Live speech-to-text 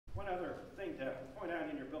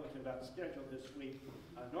the schedule this week.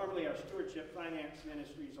 Normally our stewardship finance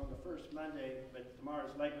ministry is on the first Monday, but tomorrow's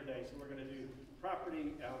Labor Day, so we're going to do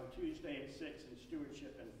property on Tuesday at 6 and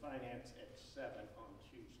stewardship and finance at 7 on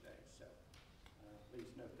Tuesday. So please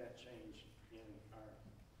note that change in our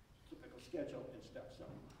typical schedule and stuff. So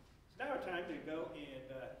it's now time to go and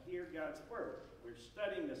hear God's Word. We're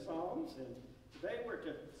studying the Psalms, and today we're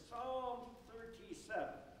to Psalm 37.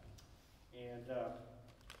 And the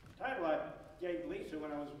title I gave Lisa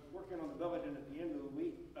when I was working on the bulletin at the end of the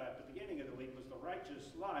week, at the beginning of the week, was The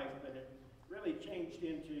Righteous Life, but it really changed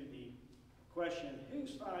into the question,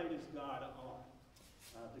 whose side is God on?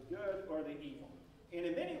 The good or the evil? And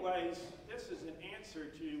in many ways, this is an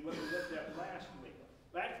answer to what we looked at last week.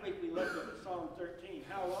 Last week we looked at Psalm 13.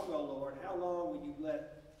 How long, O Lord, how long will you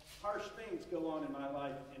let harsh things go on in my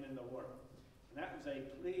life and in the world? And that was a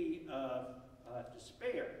plea of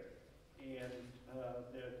despair. And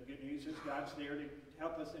the good news is God's there to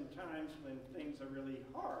help us in times when things are really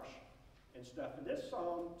harsh and stuff. And this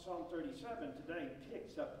Psalm 37 today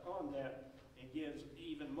picks up on that and gives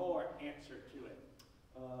even more answer to it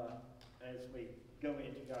as we go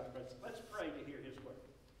into God's presence. Let's pray to hear His Word.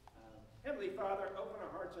 Heavenly Father, open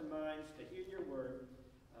our hearts and minds to hear your Word,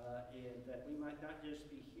 and that we might not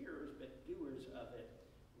just be hearers, but doers of it,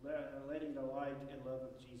 letting the light and love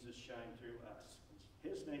of Jesus shine through us.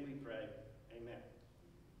 In His name we pray. Amen.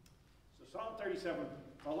 So Psalm 37,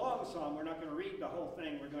 a long psalm. We're not going to read the whole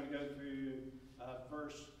thing. We're going to go through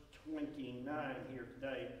verse 29 here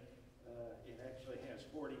today. It actually has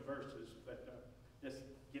 40 verses, but this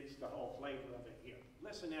gets the whole flavor of it here.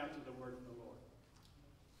 Listen now to the word of the Lord.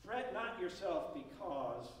 Fret not yourself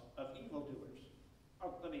because of evildoers.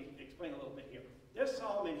 Let me explain a little bit here. This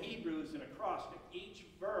psalm in Hebrew is an acrostic. Each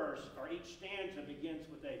verse or each stanza begins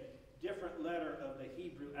with a different letter of the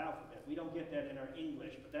Hebrew alphabet. We don't get that in our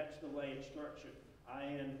English, but that's the way it's structured.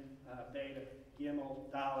 Ayin, Beta, Gimel,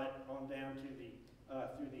 Dalet, on down to the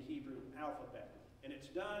through the Hebrew alphabet. And it's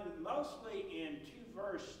done mostly in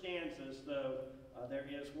 2-verse stanzas, though there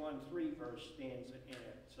is one 3-verse stanza in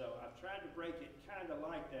it. So I've tried to break it kind of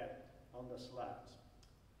like that on the slides.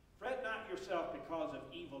 Fret not yourself because of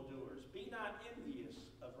evildoers. Be not envious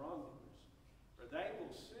of wrongdoers, for they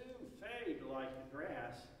will soon fade like the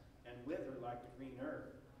grass and wither like the green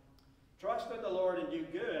herb. Trust in the Lord and do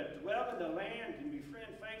good. Dwell in the land and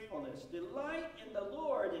befriend faithfulness. Delight in the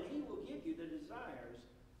Lord, and He will give you the desires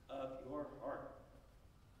of your heart.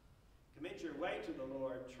 Commit your way to the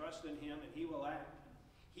Lord. Trust in Him, and He will act.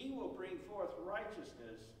 He will bring forth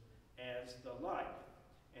righteousness as the light,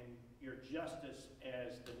 and your justice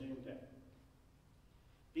as the noonday.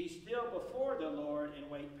 Be still before the Lord and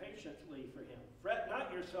wait patiently for Him. Fret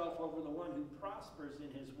not yourself over the one who prospers in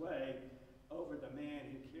his way, over the man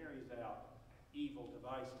who carries out evil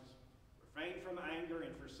devices. Refrain from anger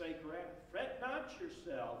and forsake wrath. Fret not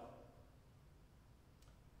yourself.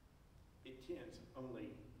 It tends only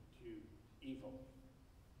to evil.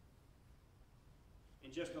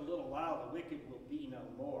 In just a little while the wicked will be no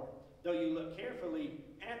more. Though you look carefully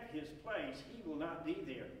at his place, he will not be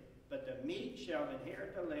there. But the meek shall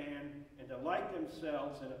inherit the land and delight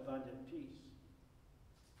themselves in abundant peace.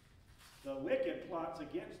 The wicked plots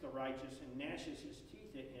against the righteous and gnashes his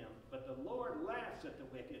teeth at him, but the Lord laughs at the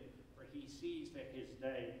wicked, for he sees that his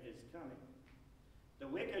day is coming. The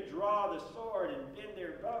wicked draw the sword and bend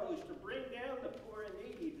their bows to bring down the poor and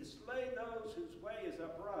needy, to slay those whose way is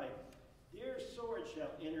upright. Their sword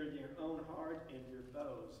shall enter their own heart, and their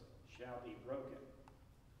bows shall be broken.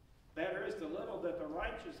 Better is the little that the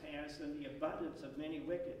righteous has than the abundance of many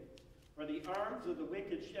wicked. For the arms of the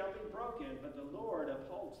wicked shall be broken, but the Lord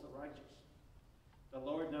upholds the righteous. The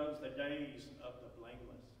Lord knows the days of the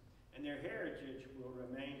blameless, and their heritage will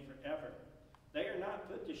remain forever. They are not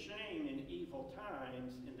put to shame in evil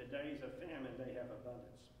times. In the days of famine they have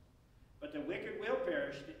abundance. But the wicked will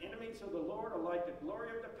perish. The enemies of the Lord are like the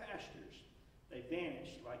glory of the pastures. They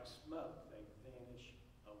vanish like smoke. They vanish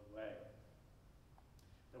away.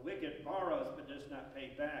 The wicked borrows but does not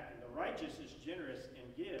pay back, and the righteous is generous and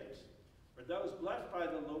gives. For those blessed by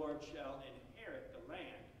the Lord shall inherit the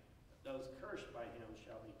land, but those cursed by him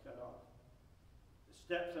shall be cut off. The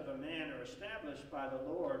steps of a man are established by the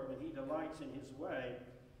Lord when he delights in his way.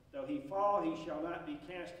 Though he fall, he shall not be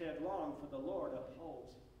cast headlong, for the Lord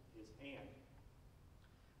upholds his hand.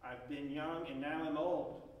 I've been young and now am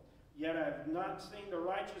old, yet I have not seen the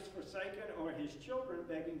righteous forsaken or his children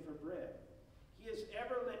begging for bread. He is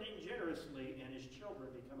ever lending generously, and his children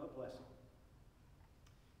become a blessing.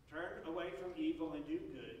 Turn away from evil and do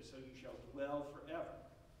good, so you shall dwell forever.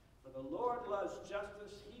 For the Lord loves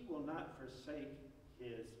justice. He will not forsake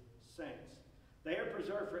his saints. They are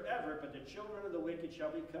preserved forever, but the children of the wicked shall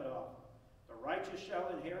be cut off. The righteous shall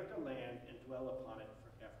inherit the land and dwell upon it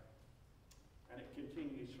forever. And it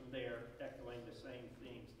continues from there, echoing the same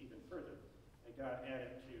themes even further. And God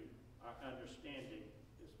added to our understanding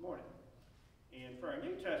this morning. And for our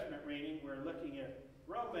New Testament reading, we're looking at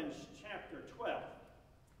Romans chapter 12.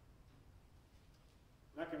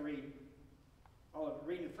 I'm not going to read all of it.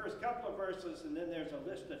 Reading the first couple of verses, and then there's a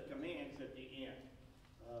list of commands at the end.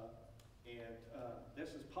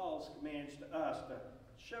 This is Paul's commands to us to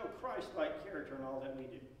show Christ-like character in all that we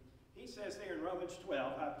do. He says there in Romans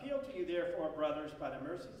 12, I appeal to you therefore, brothers, by the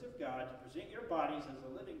mercies of God, to present your bodies as a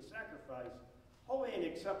living sacrifice, holy and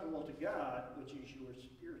acceptable to God, which is your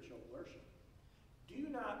spiritual worship. Do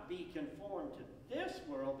not be conformed to this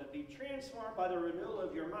world, but be transformed by the renewal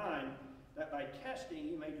of your mind, that by testing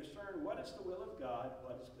you may discern what is the will of God,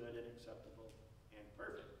 what is good and acceptable and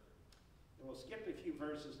perfect. And we'll skip a few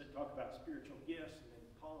verses that talk about spiritual gifts, and then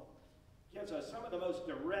Paul gives us some of the most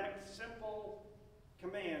direct, simple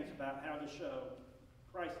commands about how to show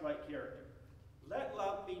Christ-like character. Let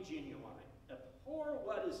love be genuine. Abhor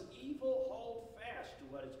what is evil, hold fast to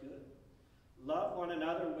what is good. Love one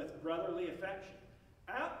another with brotherly affection.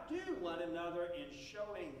 Outdo one another in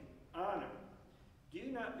showing honor.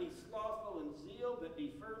 Do not be slothful in zeal, but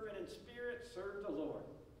be fervent in spirit. Serve the Lord.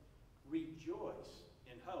 Rejoice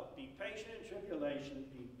in hope. Be patient in tribulation.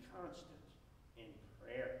 Be constant in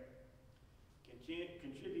prayer.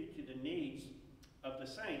 Contribute to the needs of the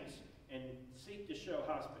saints and seek to show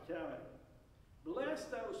hospitality. Bless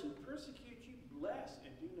those who persecute you. Bless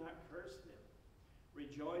and do not curse them.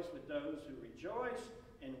 Rejoice with those who rejoice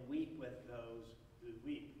and weep with those who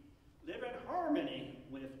weep. Live in harmony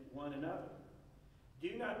with one another. Do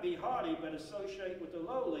not be haughty, but associate with the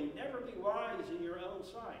lowly. Never be wise in your own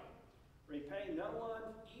sight. Repay no one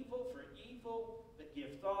evil for evil, but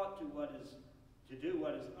give thought to do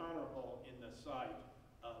what is honorable in the sight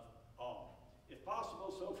of all. If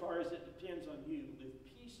possible, so far as it depends on you, live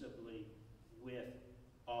peaceably with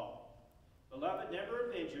all. Beloved, never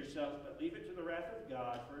avenge yourselves, but leave it to the wrath of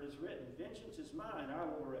God, for it is written, vengeance is mine, I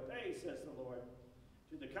will repay, says the Lord.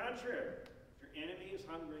 To the contrary, if your enemy is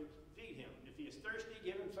hungry, feed him. If he is thirsty,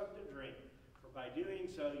 give him something to drink, for by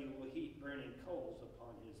doing so you will heap burning coals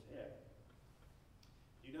upon his head.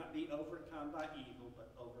 Do not be overcome by evil,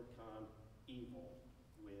 but overcome evil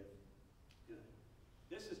with good.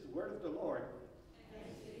 This is the word of the Lord.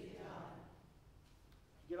 Thanks be to God.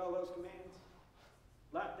 You get all those commands?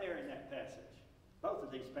 A lot there in that passage. Both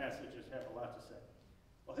of these passages have a lot to say.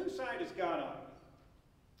 Well, whose side is God on?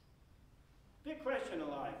 Big question in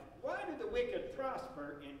life. Why do the wicked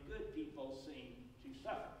prosper and good people seem to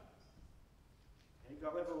suffer? Any of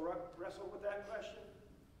y'all ever wrestle with that question?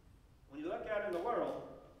 When you look out in the world,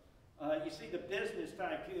 you see the business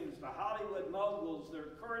tycoons, the Hollywood moguls, the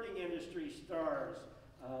recording industry stars,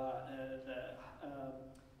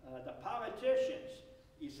 the politicians.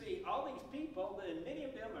 You see all these people, and many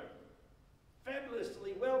of them are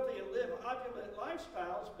fabulously wealthy and live opulent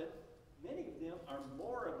lifestyles, but many of them are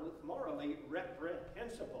morally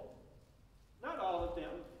reprehensible. Not all of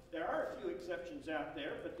them. There are a few exceptions out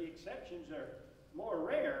there, but the exceptions are more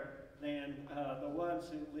rare than the ones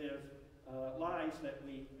who live lives that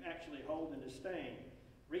we actually hold in disdain.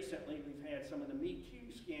 Recently, we've had some of the Me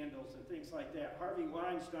Too scandals and things like that. Harvey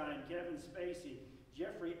Weinstein, Kevin Spacey,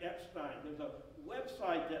 Jeffrey Epstein. There's a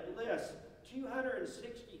website that lists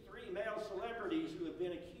 263 male celebrities who have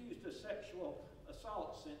been accused of sexual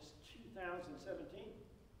assault since 2017.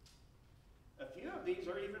 A few of these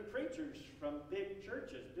are even preachers from big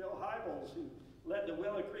churches. Bill Hybels, who led the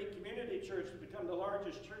Willow Creek Community Church to become the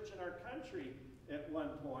largest church in our country at one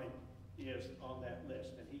point, is on that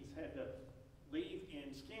list. And he's had to leave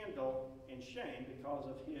in scandal and shame because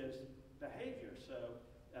of his behavior. So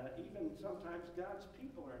even sometimes God's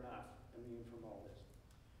people are not immune from all this.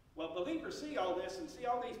 Well, believers see all this and see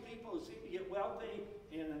all these people who seem to get wealthy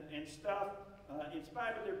and stuff in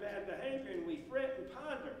spite of their bad behavior, and we fret and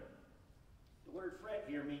ponder. The word fret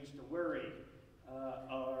here means to worry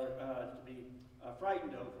or to be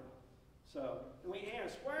frightened over. So we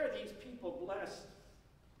ask, why are these people blessed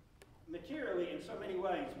materially in so many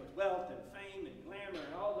ways with wealth and fame and glamour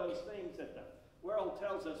and all those things that the world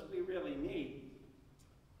tells us we really need?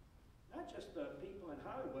 Not just the people in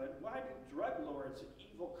Hollywood. Why do drug lords and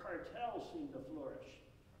evil cartels seem to flourish?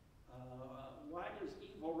 Why does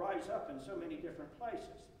evil rise up in so many different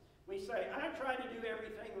places? We say, I try to do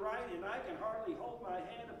everything right and I can hardly hold my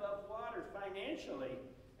head above water financially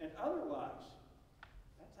and otherwise.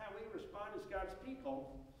 That's how we respond as God's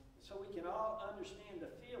people, so we can all understand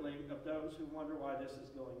the feeling of those who wonder why this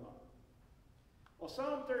is going on. Well,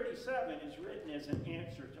 Psalm 37 is written as an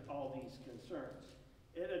answer to all these concerns.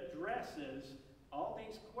 It addresses all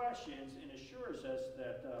these questions and assures us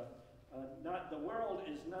that the world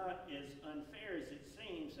is not as unfair as it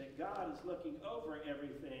seems, that God is looking over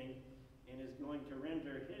everything and is going to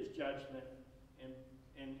render his judgment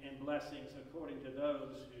and blessings according to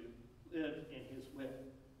those who live in his will.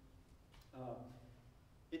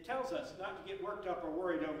 It tells us not to get worked up or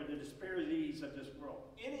worried over the disparities of this world.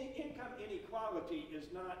 Any income inequality is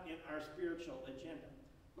not in our spiritual agenda.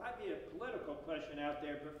 Might be a political question out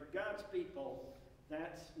there, but for God's people,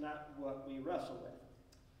 that's not what we wrestle with.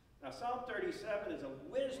 Now, Psalm 37 is a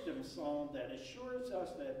wisdom psalm that assures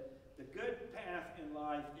us that the good path in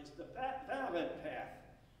life is the valid path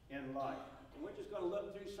in life. And we're just going to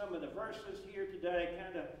look through some of the verses here today,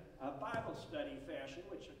 kind of a Bible study fashion,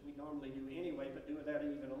 which we normally do anyway, but do that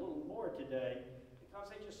even a little more today,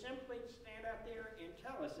 because they just simply stand out there and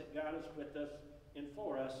tell us that God is with us and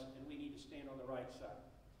for us, and we need to stand on the right side.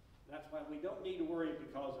 That's why we don't need to worry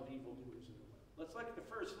because of evildoers in the world. Let's look at the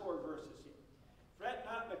first 4 verses here. Fret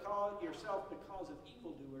not yourself because of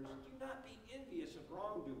evildoers. Do not be envious of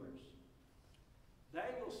wrongdoers.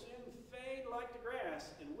 They will soon fade like the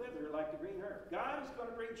grass and wither like the green herb. God is going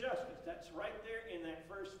to bring justice. That's right there in that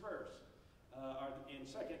first verse, or in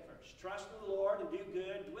second verse. Trust in the Lord and do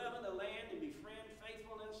good. Dwell in the land and befriend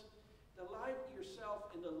faithfulness. Delight yourself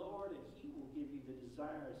in the Lord, and he will give you the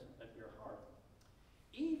desires of your heart.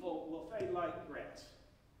 Evil will fade like grass.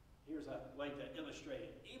 Here's a way to illustrate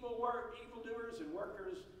it. Evildoers and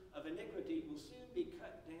workers of iniquity will soon be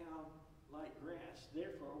cut down like grass.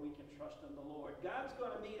 Therefore, we can trust in the Lord. God's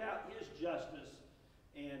going to mete out his justice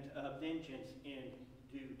and vengeance in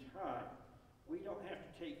due time. We don't have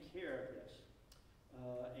to take care of this.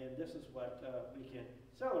 And this is what we can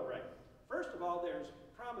celebrate. First of all, there's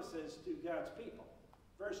promises to God's people.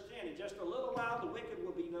 Verse 10, in just a little while the wicked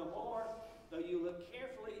will be no more. Though you look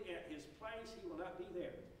carefully at his place, he will not be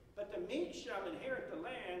there. But the meek shall inherit the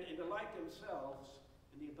land and delight themselves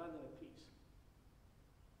in the abundant of peace.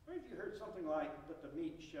 Where have you heard something like, but the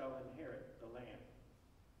meek shall inherit the land?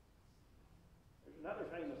 There's another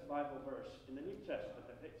famous Bible verse in the New Testament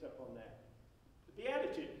that picks up on that. The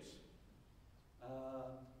Beatitudes.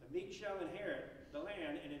 The meek shall inherit the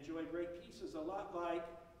land and enjoy great peace is a lot like,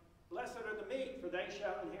 blessed are the meek, for they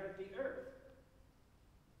shall inherit the earth.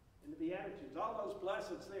 In the Beatitudes, all those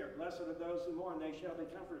blessings there. Blessed are those who mourn, they shall be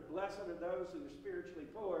comforted. Blessed are those who are spiritually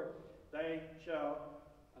poor, they shall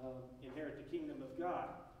inherit the kingdom of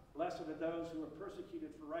God. Blessed are those who are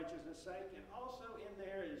persecuted for righteousness' sake. And also in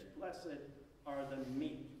there is, blessed are the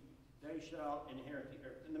meek. They shall inherit the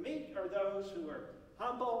earth. And the meek are those who are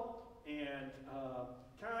humble and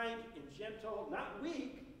kind and gentle, not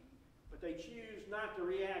weak, but they choose not to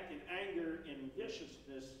react in anger and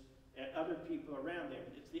viciousness at other people around them.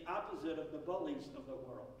 It's the opposite of the bullies of the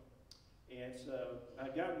world. And so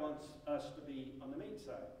God wants us to be on the meek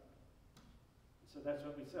side. So that's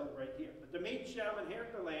what we celebrate here. But the meek shall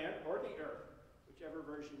inherit the land or the earth, whichever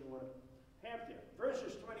version you want to have there.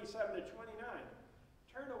 Verses 27 to 29.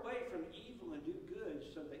 Turn away from evil and do good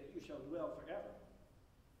so that you shall dwell forever.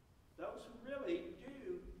 Those who really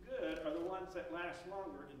do good are the ones that last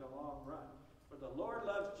longer in the long run. For the Lord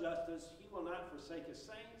loves justice. He will not forsake his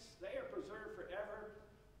saints. They are preserved forever,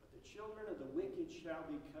 but the children of the wicked shall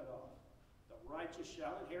be cut off. The righteous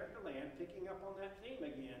shall inherit the land, picking up on that theme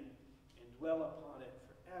again, and dwell upon it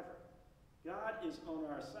forever. God is on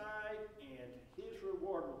our side, and his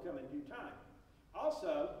reward will come in due time.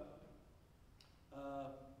 Also,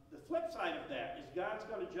 the flip side of that is God's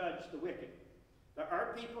going to judge the wicked. There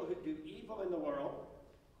are people who do evil in the world.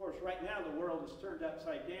 Of course, right now the world is turned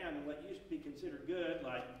upside down, and what used to be considered good,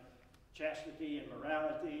 like chastity and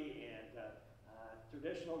morality and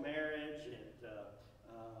traditional marriage and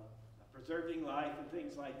preserving life and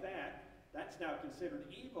things like that, that's now considered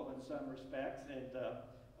evil in some respects, and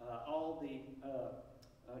all the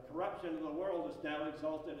corruption in the world is now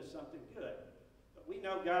exalted as something good. But we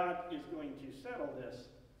know God is going to settle this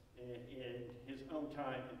in his own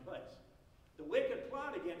time and place. The wicked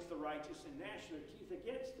plot against the righteous and gnash their teeth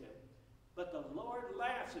against him, but the Lord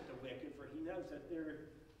laughs at the wicked, for he knows that their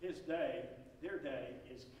day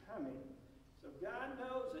is coming. So God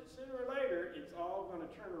knows that sooner or later it's all going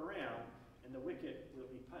to turn around and the wicked will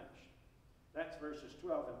be punished. That's verses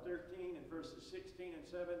 12 and 13 and verses 16 and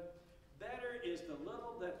 7. Better is the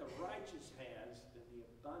little that the righteous has than the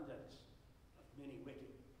abundance of many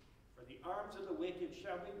wicked. For the arms of the wicked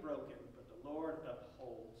shall be broken, but the Lord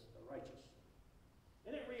upholds the righteous.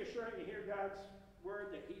 Isn't it reassuring to hear God's word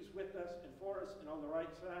that he's with us and for us and on the right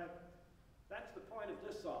side? That's the point of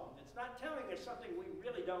this psalm. It's not telling us something we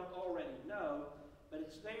really don't already know, but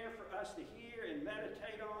it's there for us to hear and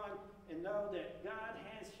meditate on and know that God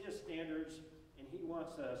has his standards and he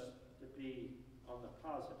wants us to be on the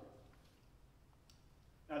positive.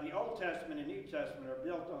 Now, the Old Testament and New Testament are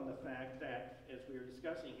built on the fact that, as we were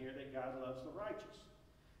discussing here, that God loves the righteous.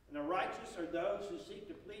 And the righteous are those who seek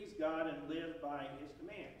to please God and live by his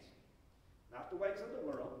commands. Not the ways of the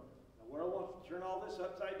world. The world wants to turn all this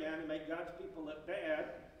upside down and make God's people look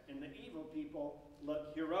bad, and the evil people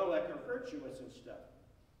look heroic or virtuous and stuff.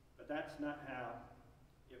 But that's not how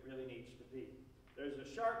it really needs to be. There's a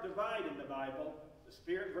sharp divide in the Bible. The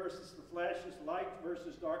spirit versus the flesh is light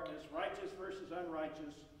versus darkness, righteous versus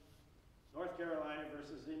unrighteous, North Carolina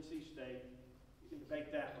versus NC State. You can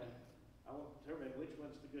debate that one. I won't determine which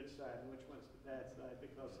one's the good side and which one's the bad side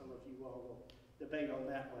because some of you all will debate on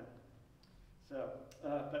that one. So,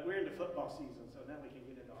 but we're into football season, so now we can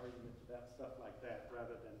get into arguments about stuff like that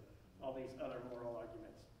rather than all these other moral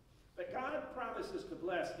arguments. But God promises to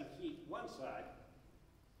bless and keep one side,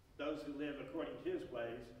 those who live according to his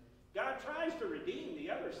ways. God tries to redeem the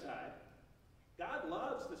other side. God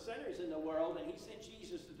loves the sinners in the world, and he sent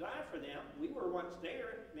Jesus to die for them. We were once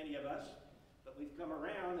there, many of us, but we've come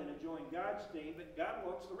around and joined God's team. But God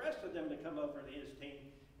wants the rest of them to come over to his team,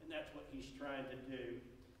 and that's what he's trying to do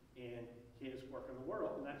in his work in the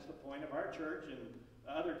world. And that's the point of our church and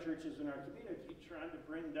other churches in our community, trying to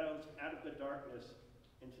bring those out of the darkness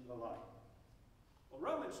into the light. Well,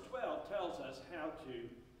 Romans 12 tells us how to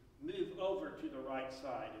move over to the right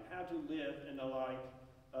side and how to live in the light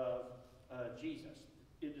of Jesus.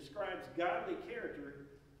 It describes godly character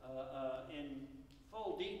in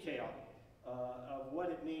full detail of what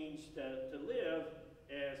it means to live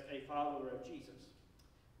as a follower of Jesus.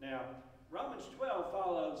 Now, Romans 12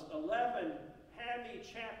 follows 11 heavy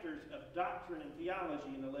chapters of doctrine and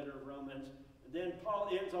theology in the letter of Romans. And then Paul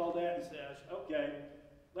ends all that and says, okay,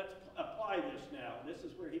 let's apply this now. This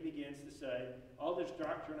is where he begins to say all this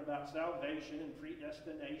doctrine about salvation and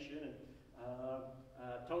predestination and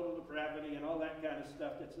total depravity and all that kind of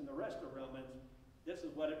stuff that's in the rest of Romans. This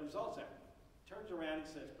is what it results in. Turns around and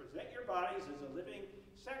says, present your bodies as a living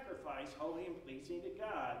sacrifice, holy and pleasing to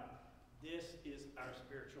God. This is our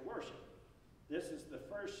spiritual worship. This is the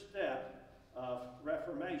first step of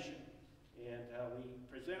Reformation. And we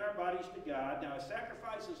present our bodies to God. Now, a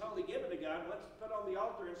sacrifice is only given to God. Once it's put on the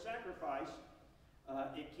altar and sacrificed,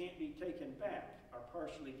 it can't be taken back or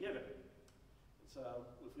partially given. So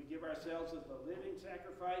if we give ourselves as a living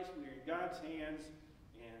sacrifice, we're in God's hands,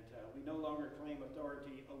 and we no longer claim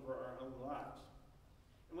authority over our own lives.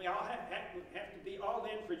 And we all have to be all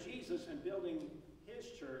in for Jesus and building his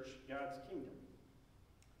church, God's kingdom.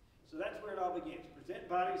 So that's where it all begins. Present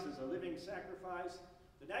bodies as a living sacrifice.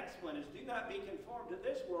 The next one is do not be conformed to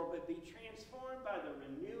this world, but be transformed by the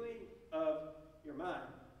renewing of your mind.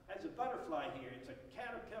 As a butterfly here, it's a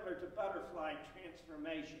caterpillar to butterfly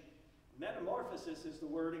transformation. Metamorphosis is the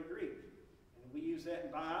word in Greek. And we use that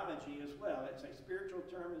in biology as well. It's a spiritual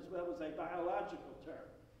term as well as a biological term.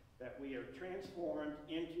 That we are transformed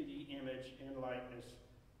into the image and likeness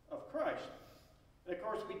of Christ. And of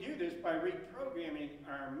course, we do this by reprogramming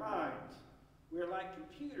our minds. We're like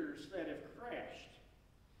computers that have crashed.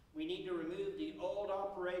 We need to remove the old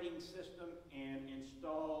operating system and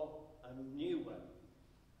install a new one.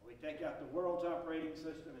 We take out the world's operating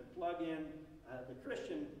system and plug in the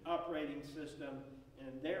Christian operating system,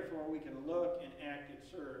 and therefore we can look and act and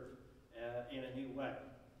serve in a new way.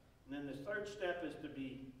 And then the third step is to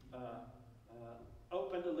be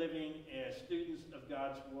open to living as students of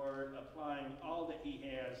God's Word, applying all that he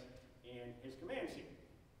has in his commands here.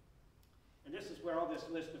 And this is where all this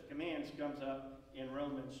list of commands comes up in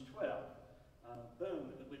Romans 12. Boom.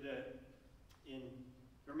 In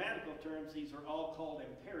grammatical terms, these are all called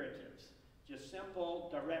imperatives. Just simple,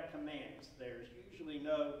 direct commands. There's usually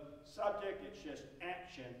no subject. It's just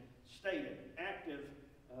action stated. Active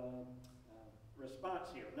response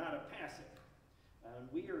here, not a passive.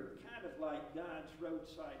 We are kind of like God's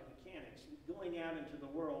roadside mechanics, going out into the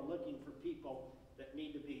world looking for people that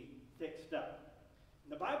need to be fixed up.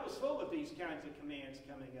 And the Bible's full of these kinds of commands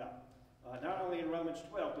coming up. Not only in Romans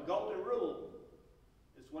 12, the golden rule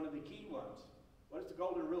is one of the key ones. What does the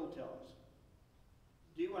golden rule tell us?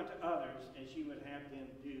 Do unto others as you would have them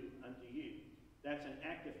do unto you. That's an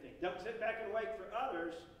active thing. Don't sit back and wait for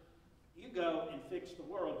others. You go and fix the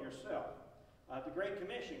world yourself. The Great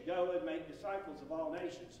Commission, go and make disciples of all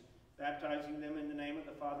nations, baptizing them in the name of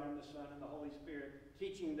the Father and the Son and the Holy Spirit,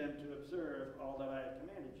 teaching them to observe all that I have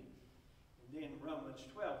commanded you. And then Romans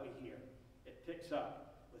 12 we hear, it picks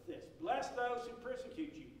up with this. Bless those who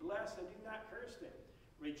persecute you. Bless and do not curse them.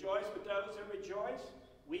 Rejoice with those who rejoice.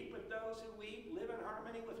 Weep with those who weep. Live in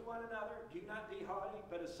harmony with one another. Do not be haughty,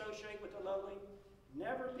 but associate with the lowly.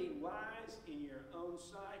 Never be wise in your own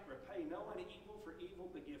sight. Repay no one evil for evil,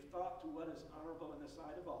 but give thought to what is honorable in the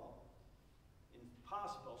sight of all. If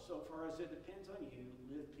possible, so far as it depends on you,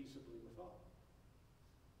 live peaceably with all.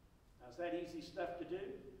 Now, is that easy stuff to do?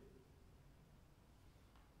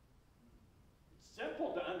 It's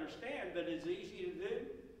simple to understand, but it's easy to do?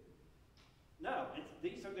 No,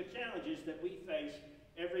 these are the challenges that we face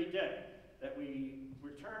every day, that we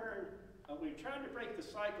return. We're trying to break the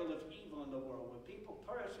cycle of evil in the world. When people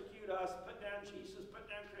persecute us, put down Jesus, put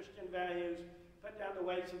down Christian values, put down the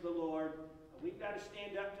ways of the Lord, we've got to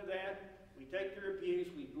stand up to that. We take their abuse,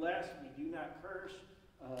 we bless, we do not curse,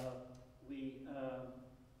 we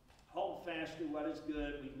hold fast to what is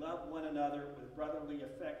good, we love one another with brotherly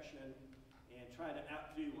affection, and try to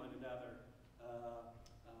outdo one another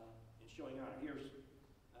in showing honor. Here's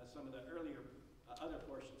some of the earlier other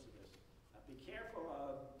portions of this. Be careful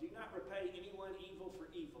do not repay anyone evil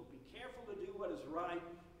for evil. Be careful to do what is right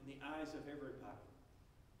in the eyes of everybody.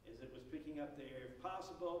 As it was picking up there, if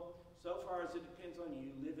possible, so far as it depends on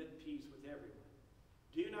you, live at peace with everyone.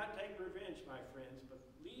 Do not take revenge, my friends, but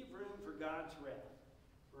leave room for God's wrath.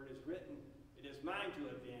 For it is written, it is mine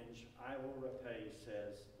to avenge, I will repay,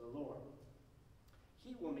 says the Lord.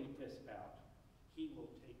 He will mete this out. He will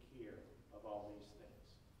take care of all these things.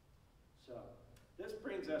 So, this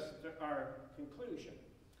brings us to our conclusion.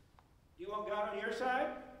 Do you want God on your side?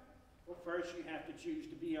 Well, first you have to choose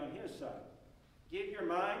to be on his side. Give your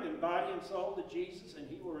mind and body and soul to Jesus, and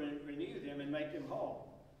he will renew them and make them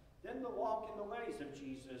whole. Then to walk in the ways of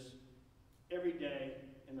Jesus every day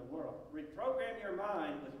in the world. Reprogram your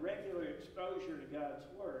mind with regular exposure to God's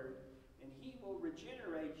Word, and he will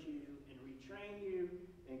regenerate you and retrain you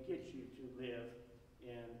and get you to live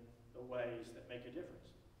in the ways that make a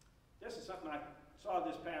difference. This is something I saw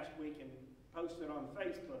this past week and posted on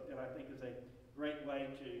Facebook that I think is a great way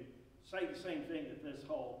to say the same thing that this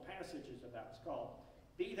whole passage is about. It's called,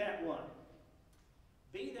 Be That One.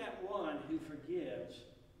 Be that one who forgives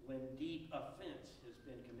when deep offense has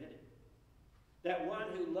been committed. That one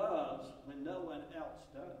who loves when no one else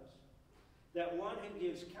does. That one who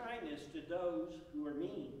gives kindness to those who are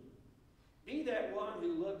mean. Be that one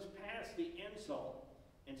who looks past the insult,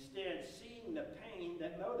 instead seeing the pain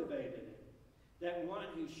that motivated it. That one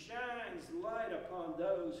who shines light upon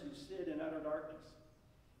those who sit in utter darkness.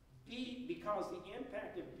 Because the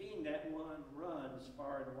impact of being that one runs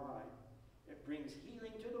far and wide. It brings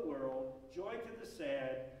healing to the world, joy to the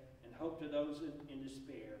sad, and hope to those in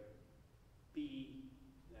despair. Be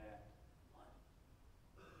that one.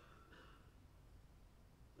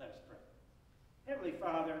 Let us pray. Heavenly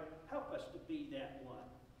Father, help us to be that one.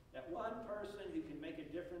 That one person who can make a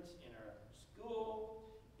difference in our school,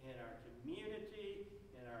 in our community,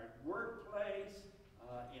 in our workplace,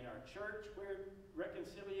 in our church where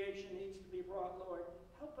reconciliation needs to be brought, Lord.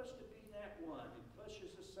 Help us to be that one who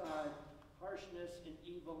pushes aside harshness and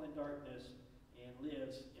evil and darkness and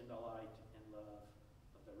lives in the light and love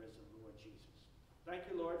of the risen Lord Jesus. Thank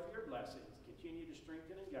you, Lord, for your blessings. Continue to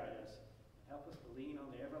strengthen and guide us, and help us to lean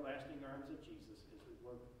on the everlasting arms of Jesus as we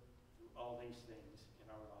work through all these things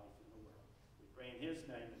in our life and the world. We pray in his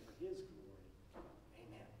name and for his glory.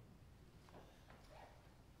 Amen.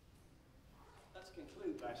 Let's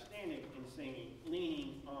conclude by standing and singing,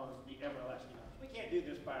 Leaning on the Everlasting Arms. We can't do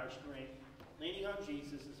this by our strength. Leaning on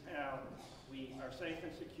Jesus is how we are safe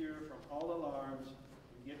and secure from all alarms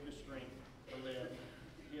and get the strength to live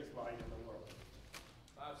his light in the world.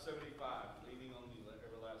 575, Leaning on the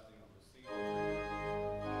Everlasting Arms.